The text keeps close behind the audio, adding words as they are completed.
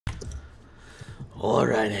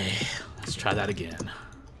Alrighty, let's try that again.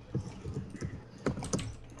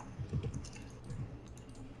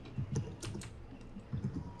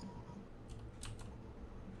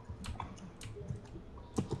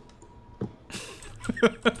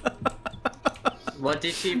 What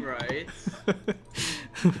did she write?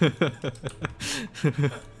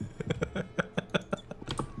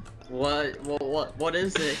 What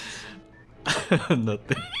is it?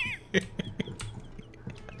 Nothing.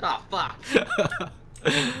 Oh, fuck.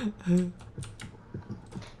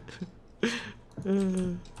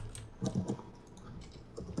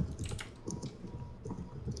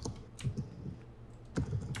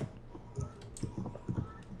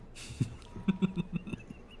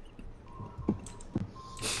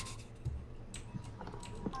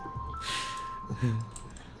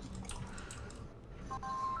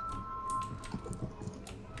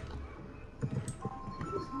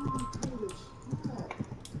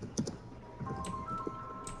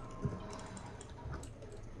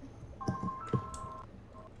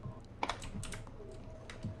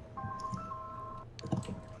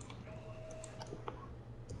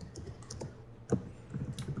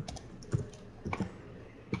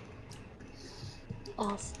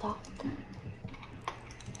 I'll stop.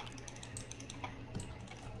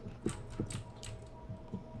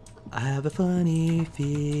 I have a funny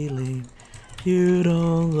feeling you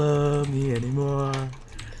don't love me anymore.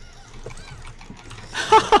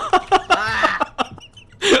 Ah!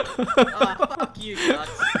 Oh, fuck you,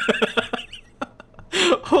 nuts.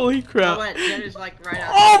 Holy crap. Oh, wait, Jen is like right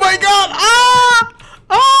out. Oh my god! Ah!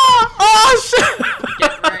 Ah! Oh shit!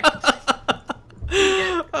 Get wrecked.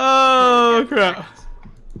 Oh Get crap. wrecked.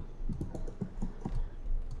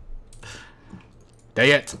 Dang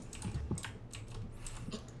it.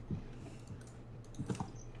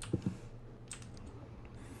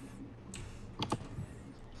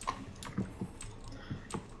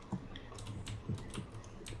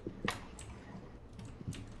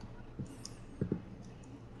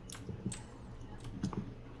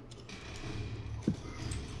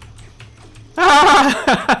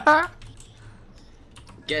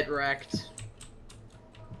 Get wrecked.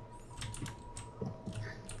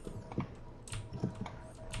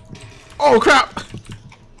 Oh crap!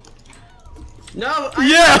 No!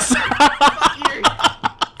 Yes! Fuck you!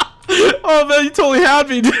 Oh man, you totally had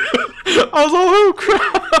me, dude. I was all, oh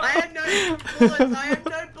crap! I had no bullets! I had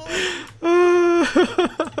no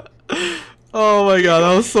bullets! Oh my god,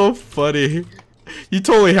 that was so funny. You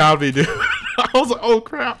totally had me, dude. I was like, oh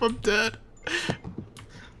crap, I'm dead.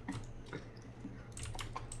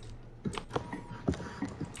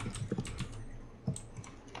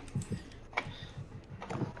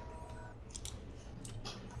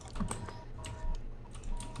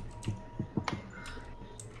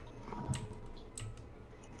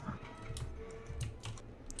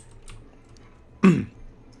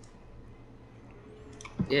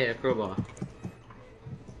 Yeah, crowbar.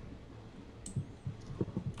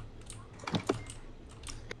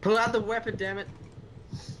 Pull out the weapon, damn it!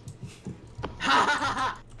 Ha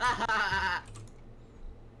ha ha ha!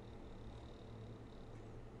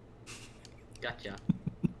 Gotcha.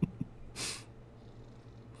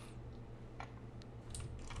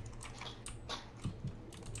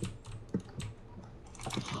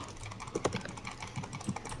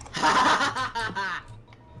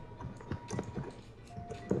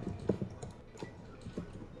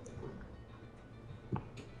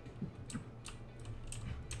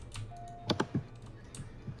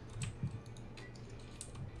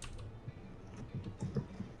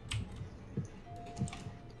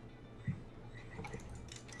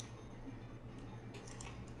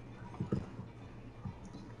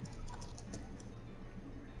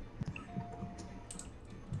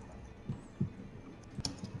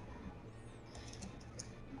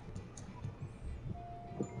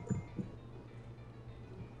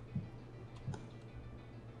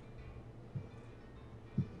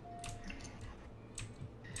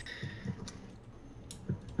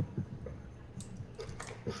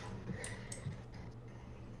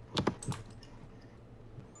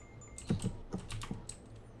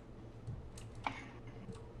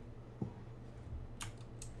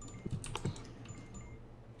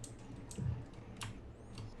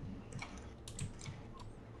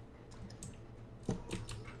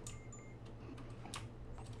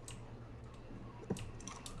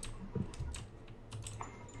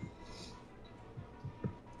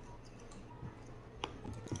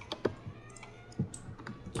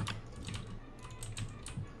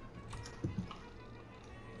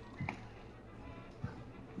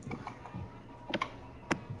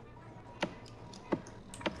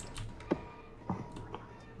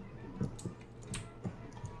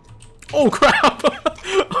 Oh crap!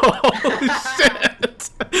 Holy shit!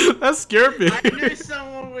 That scared me. I knew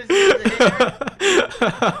someone was in there.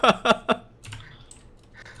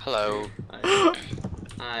 Hello.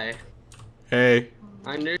 Hi. Hey.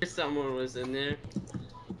 I knew someone was in there.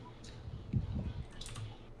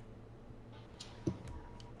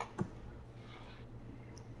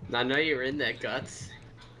 I know you're in there, Guts.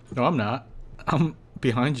 No, I'm not. I'm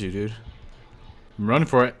behind you, dude. I'm running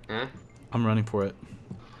for it. Huh? I'm running for it.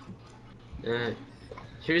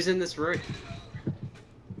 Who's in this room?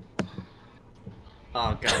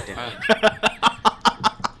 Oh god damn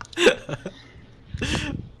it.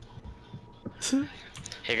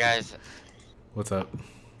 Hey guys, What's up?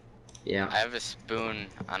 Yeah. I have a spoon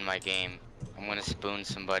on my game. I'm gonna spoon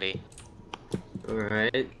somebody.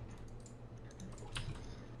 Alright.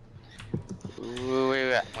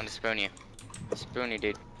 Wait. I'm gonna spoon you. Spoon you,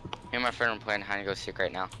 dude. Me and my friend are playing hide and go seek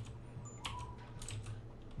right now.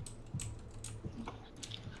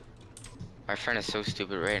 My friend is so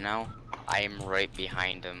stupid right now. I am right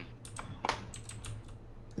behind him.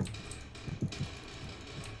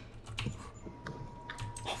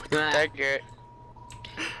 Garrett.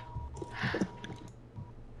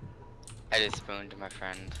 I just spooned my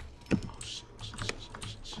friend. Oh shit.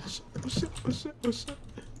 Oh shit.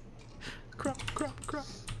 Crap.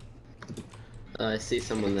 I see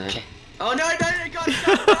someone there. Oh no, God, no!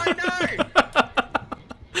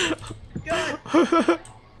 God!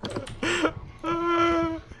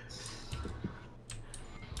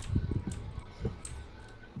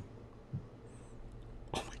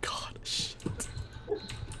 Oh my god, shit.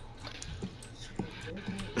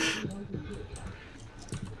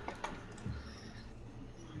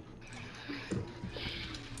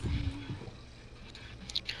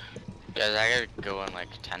 Guys, I gotta go in like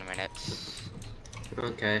 10 minutes.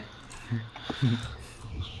 Okay.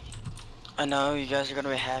 I know you guys are gonna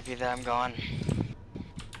be happy that I'm gone.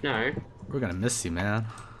 No. We're gonna miss you, man.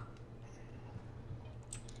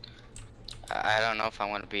 I don't know if I'm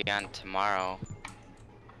gonna be on tomorrow.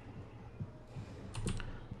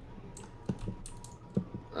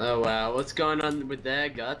 Oh wow, what's going on with their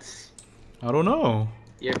Guts? I don't know.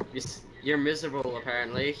 You're miserable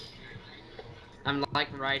apparently. I'm like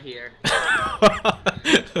right here.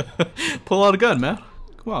 Pull out a gun, man.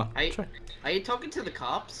 Come on. Are you talking to the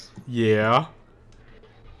cops? Yeah.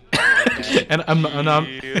 and I'm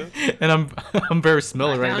very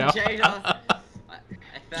smelly right now. Jada. I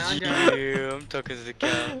found her. I'm talking to the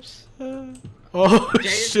cops. Oh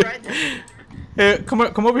Jada's shit. right there. Hey, come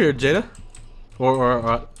over here, Jada.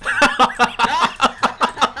 Or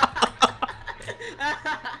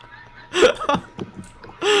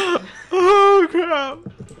Oh crap.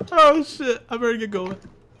 Oh shit. I better get going.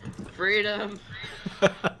 Freedom.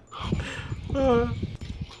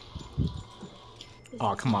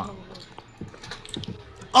 Oh, come on.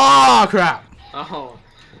 Oh crap. Oh,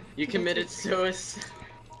 you committed suicide.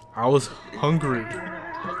 I was hungry.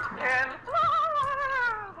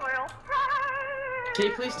 Can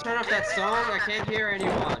you please turn off that song? I can't hear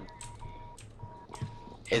anyone.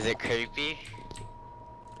 Is it creepy?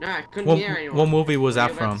 No, I couldn't hear anyone. What movie was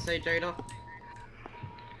that What were you from? about to say, Jada?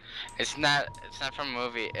 It's not from a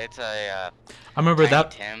movie. It's a I remember Tiny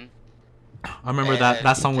that. Tim. I remember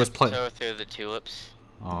that song was played. Through the tulips.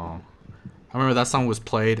 Oh, I remember that song was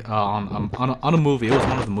played on a movie. It was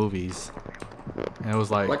one of the movies, and it was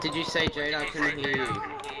like. What did you say, Jada? I couldn't hear you.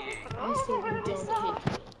 I said you don't hate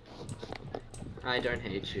me. I don't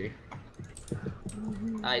hate you.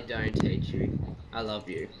 I don't hate you. I love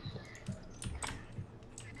you.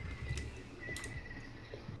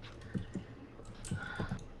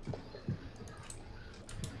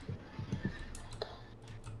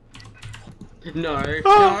 No,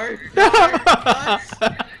 no, no,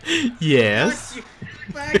 Yes. you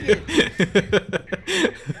faggot.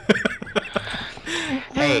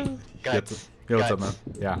 Hey, Guts. Yo, what's up, Guts.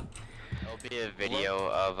 man? Yeah. There'll be a video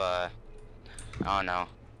of I don't know.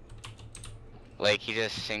 Like he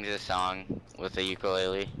just sings a song with a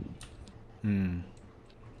ukulele. Hmm.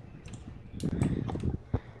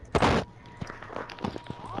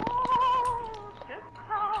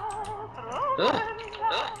 Ugh.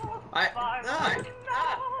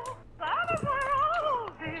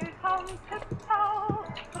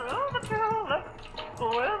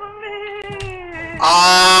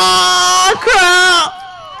 Ah, crap!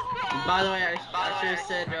 By the way, I should have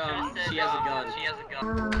said she has a gun.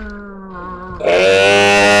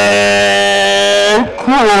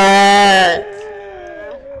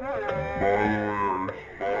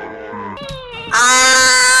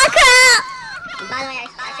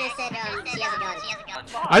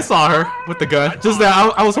 I saw her with the gun. Just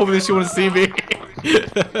that I was hoping that she wouldn't see me.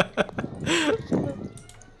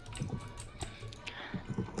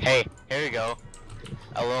 Hey, here we go.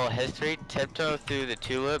 A little history. Tiptoe Through the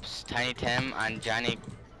Tulips, Tiny Tim on Johnny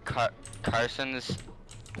Carson's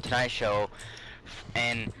Tonight Show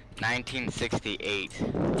in 1968.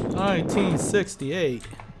 1968.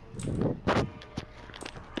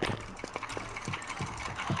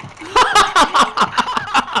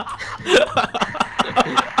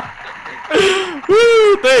 Woo!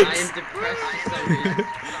 I am Thanks. depressed for some reason.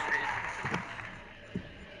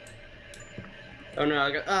 Oh no,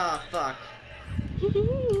 I got. Ah, fuck.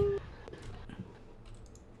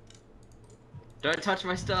 Don't touch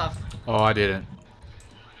my stuff. Oh, I didn't.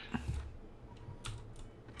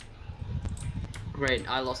 Great,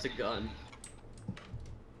 I lost a gun.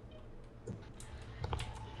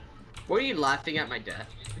 Were you laughing at my death?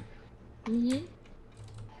 Mhm.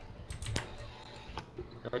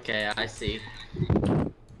 Okay, I see.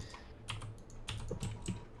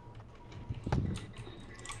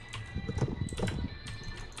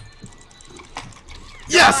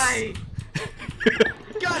 Yes! Die!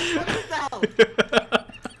 God, what the hell?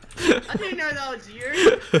 I didn't know that was you.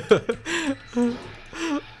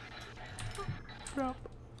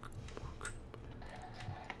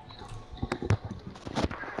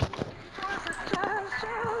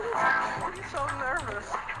 I'm so nervous,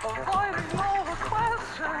 avoiding all the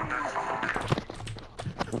questions.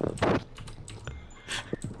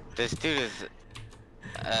 This dude is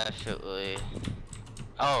absolutely.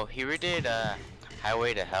 Oh, he redid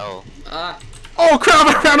Highway to Hell. Oh crap!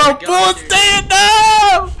 I ran out of bullets! Damn,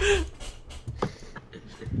 no!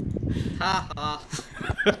 Haha.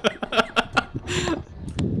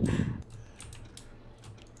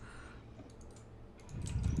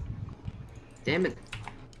 Damn it.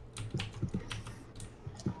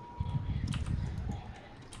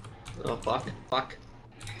 Oh fuck, fuck.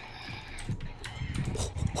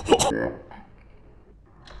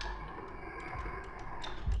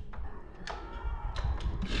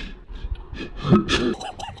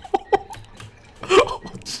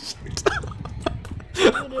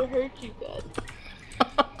 I'm gonna hurt you guys.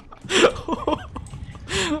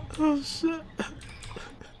 Oh shit.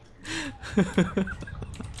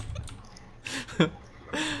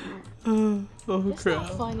 Oh It's crap.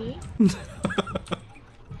 not funny.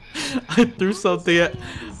 I threw something at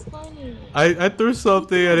It's funny. I threw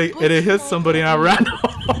something and it hit somebody and I ran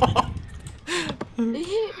off. It hit me.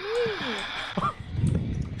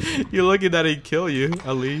 You're lucky that it didn't kill you,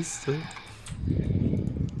 at least.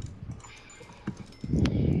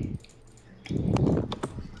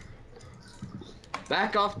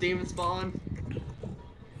 Back off, demon spawn.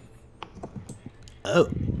 Oh.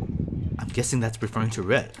 I'm guessing that's referring to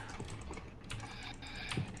red.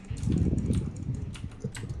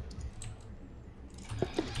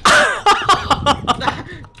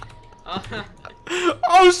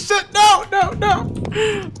 Oh shit, no, no, no!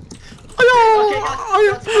 Okay,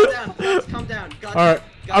 guys, calm down. Guys, calm down. Guys, Alright,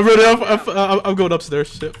 guys, I'm ready. calm down. I'm going upstairs.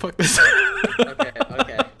 Shit, fuck this. Okay,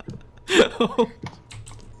 okay.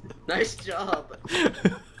 Nice job.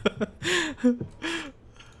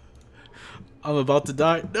 I'm about to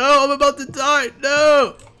die. No, I'm about to die.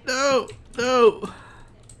 No, no, no.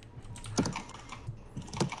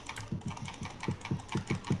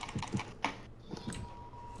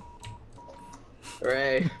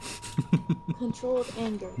 Hooray. Controlled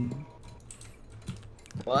anger.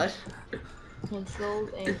 What?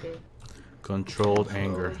 Controlled anger. Controlled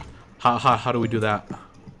anger. How do we do that?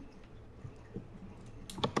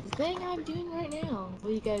 The thing I'm doing right now.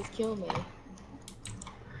 Will you guys kill me?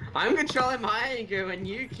 I'm controlling my anger when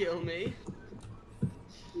you kill me.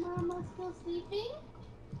 Mama still sleeping?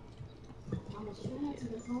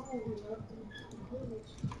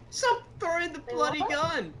 Stop throwing the bloody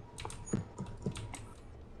gun.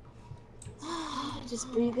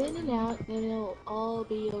 Just breathe in and out, and it'll all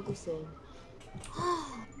be over soon.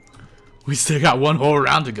 We still got one whole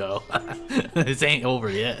round to go. This ain't over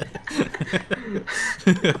yet.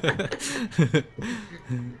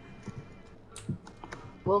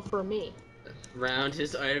 Well, for me. Round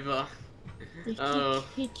is over. He, Oh,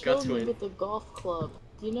 he got killed to me win. with a golf club.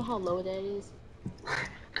 Do you know how low that is?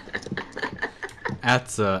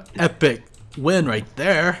 That's a epic win right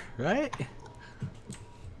there, right?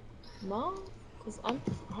 No, because I'm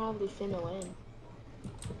probably finna win.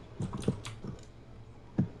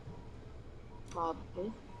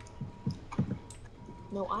 Probably.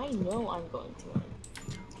 No, I know I'm going to win.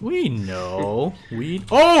 We know. We.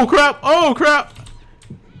 Oh crap! Oh crap!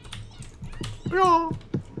 Yo!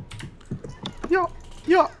 Yo!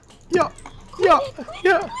 Yo! Yo! Yo!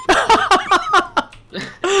 Yo!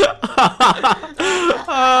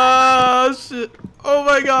 Ah shit! Oh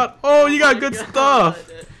my god. Oh, you got my good God.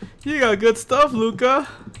 stuff. You got good stuff, Luca.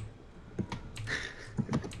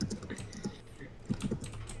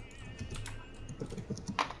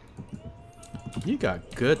 You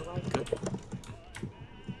got good.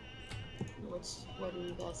 What do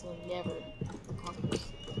you guys will never accomplish?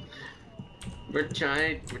 We're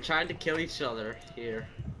trying to kill each other here.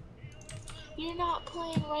 You're not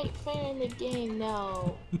playing right fair in the game,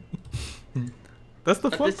 no. That's the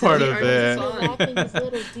But fun this is part the of only it. You're fun. laughing this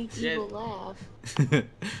little deep Yeah. evil laugh.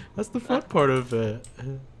 That's the fun part of it.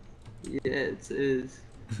 Yeah, it is.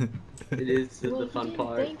 It is Well, the you fun didn't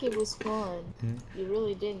part. think it was fun. You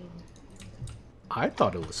really didn't. I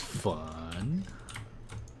thought it was fun.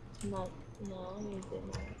 No, you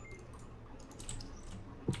didn't.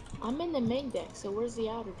 I'm in the main deck, so where's the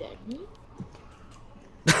outer deck?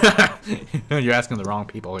 You're asking the wrong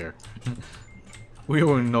people here. We don't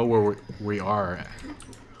even know where we are.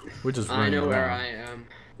 We're just running I know where around. I am.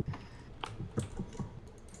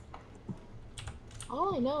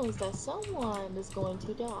 All I know is that someone is going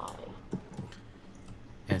to die.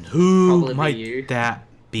 And who Probably might you. that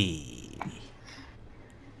be?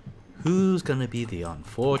 Who's gonna be the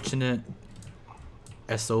unfortunate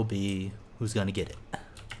SOB who's gonna get it?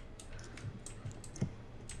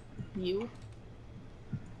 You?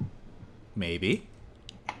 Maybe.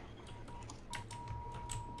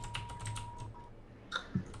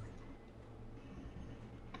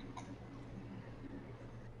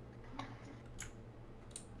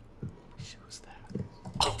 Who's that?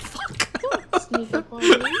 Oh fuck! Don't sneak up on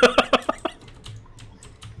me.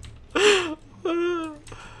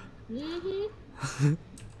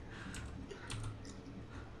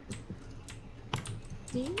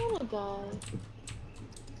 Do you wanna die?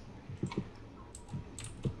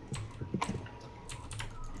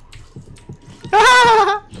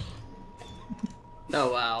 Oh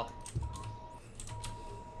wow.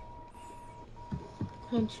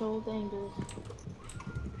 Controlled anger.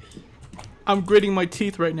 I'm gritting my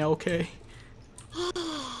teeth right now, okay?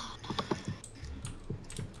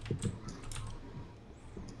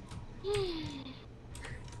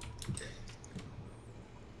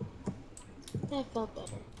 That felt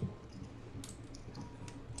better.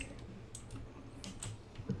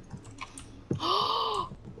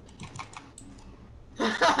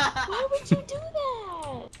 Why would you do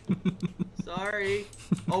that? Sorry.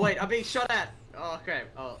 Oh wait, I'm being shot at. Oh okay.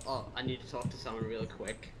 Oh, I need to talk to someone really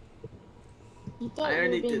quick. You thought I you were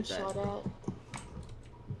already being did that. shot at.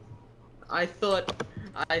 I thought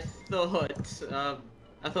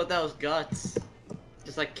that was guts.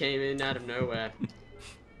 Just like came in out of nowhere.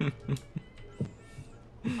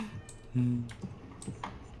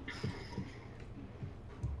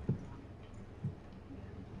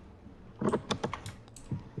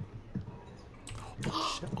 Oh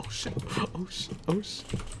shit, oh shit, oh shit, oh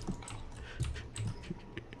shit.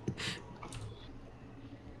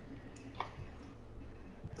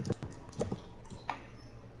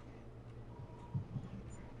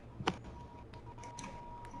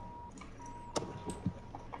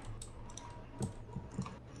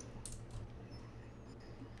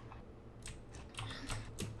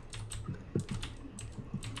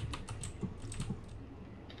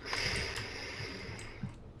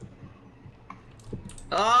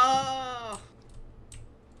 Oh!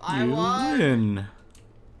 I You won! win.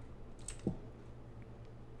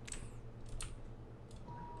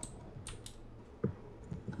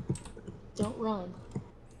 Don't run.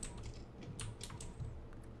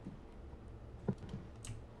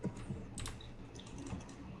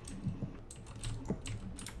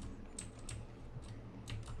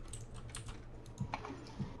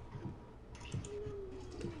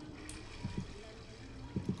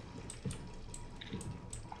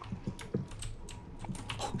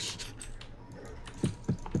 Oh shit.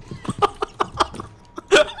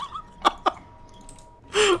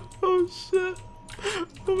 Oh shit.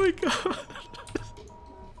 Oh my god.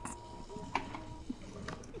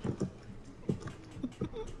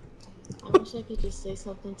 I wish I could just say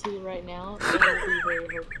something to you right now, but it would be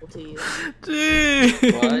very hurtful to you.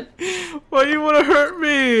 Gee. What? Why do you want to hurt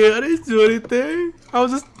me? I didn't do anything. I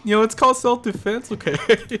was just, it's called self-defense, okay?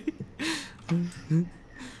 I'm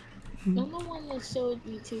the one that showed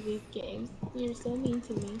you to these games. You're so mean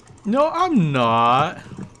to me. No, I'm not.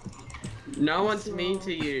 No one's mean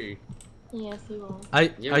to you. Yes, you are.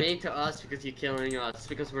 You're mean to us because you're killing us,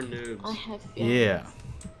 because we're noobs. I have feelings. Yeah.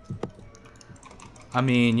 I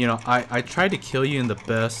mean, I tried to kill you in the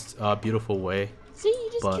best, beautiful way. See, you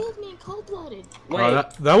just But- killed me in cold-blooded. Wait,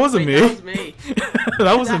 that wasn't me. that was me.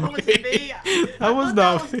 That wasn't That was me. me. That was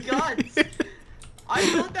not That was guts. I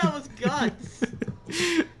thought that was guts.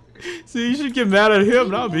 See, you should get mad at him, You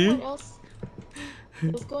not know me. what else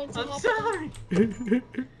was going to I'm happen? sorry.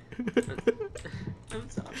 I'm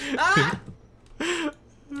sorry. Ah!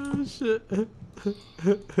 Oh shit. I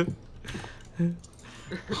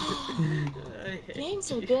hate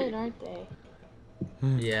Games are you. good, aren't they?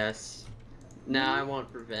 Yes. Now I want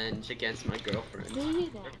revenge against my girlfriend. Do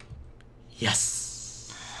you now?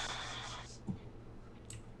 Yes.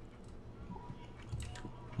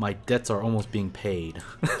 My debts are almost being paid.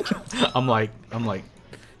 I'm like Bless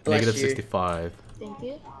negative you. 65. Thank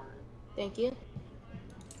you. Thank you.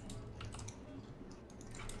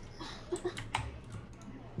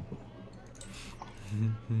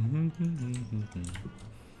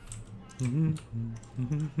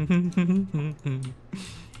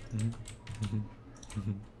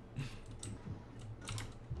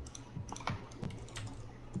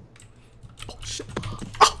 Oh shit.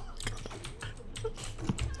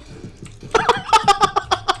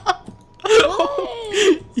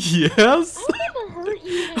 What? Yes. I'm gonna hurt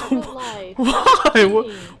you in real life. Why? What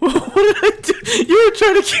did I do? You were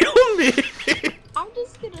trying to kill me. I'm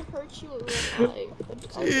just gonna hurt you in real life.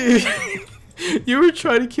 Jeez. You were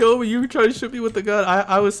trying to kill me. You were trying to shoot me with the gun.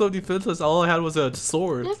 I was so defenseless. All I had was a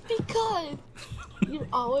sword. That's because you're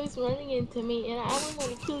always running into me, and I only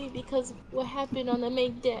want to kill you because of what happened on the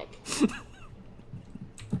main deck.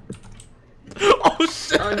 Oh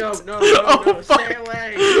shit. Oh no, no, no, Oh, no, fuck. stay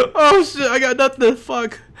away. Oh shit, I got nothing.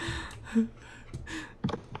 Fuck.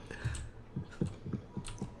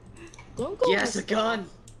 Don't go. Yes, a this gun.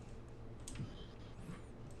 fast.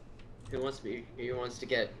 Who wants to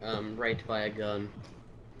get raped by a gun?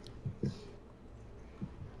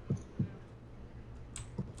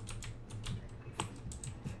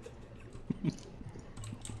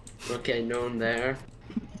 Okay, no one there.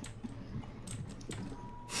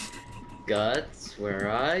 Guts, where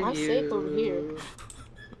are you? I'm safe over here.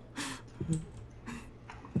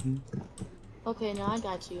 Okay, now I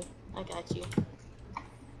got you. I got you.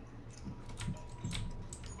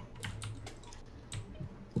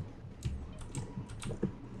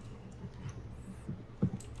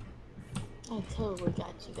 I totally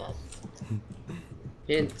got you, Guts.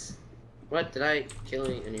 Hints. What did I kill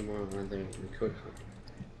any more on there?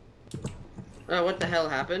 Oh, what the hell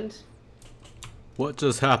happened? What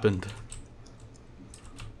just happened?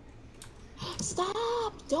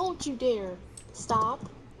 Stop! Don't you dare! Stop!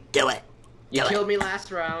 Do it. You killed me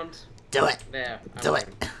last round. Do it. There. Do it.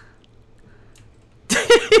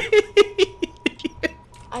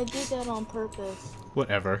 I did that on purpose.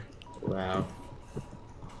 Whatever. Wow.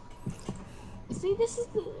 See, this is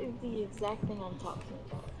the exact thing I'm talking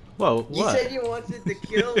about. Whoa, You what? said you wanted to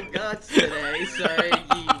kill Guts today, so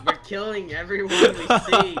you were killing everyone we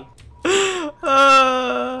see.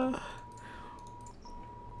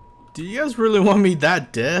 Do you guys really want me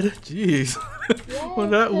that dead? Jeez.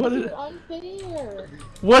 Yeah, what did unfair.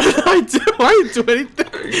 what did I do? I didn't do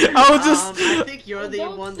anything. I was just. I think you're the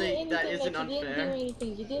Don't one say that anything isn't like you didn't do unfair.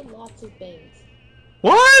 anything. You did lots of things.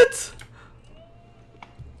 What?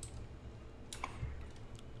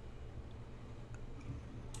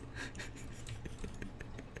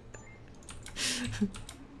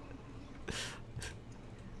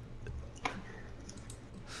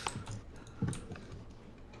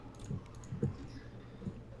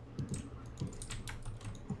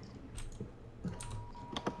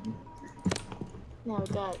 Now,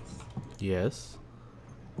 Guts, Yes.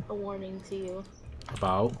 a warning to you,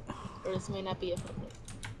 About. or this may not be offensive.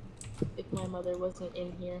 If my mother wasn't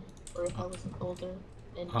in here, or if I wasn't older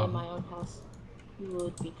and in my own house, you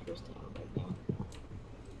would be cursed out right now.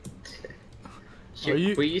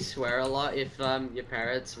 Will you swear a lot if your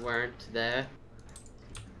parents weren't there?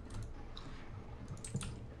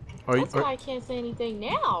 That's why I can't say anything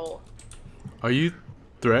now. Are you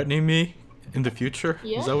threatening me in the future?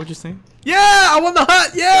 Yeah. Is that what you're saying? Yeah, I won the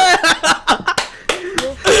hunt. Yeah.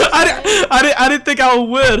 I didn't think I would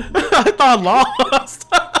win. I thought I lost.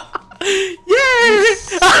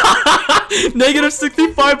 Yay! Negative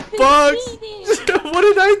 65 bucks. What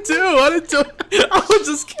did I do? I didn't do. I was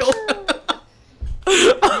just killing.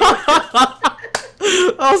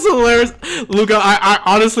 That was hilarious, Luca. I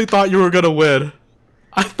honestly thought you were gonna win.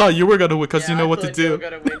 I thought you were gonna win because you know what to do. I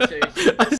thought you were gonna win too. I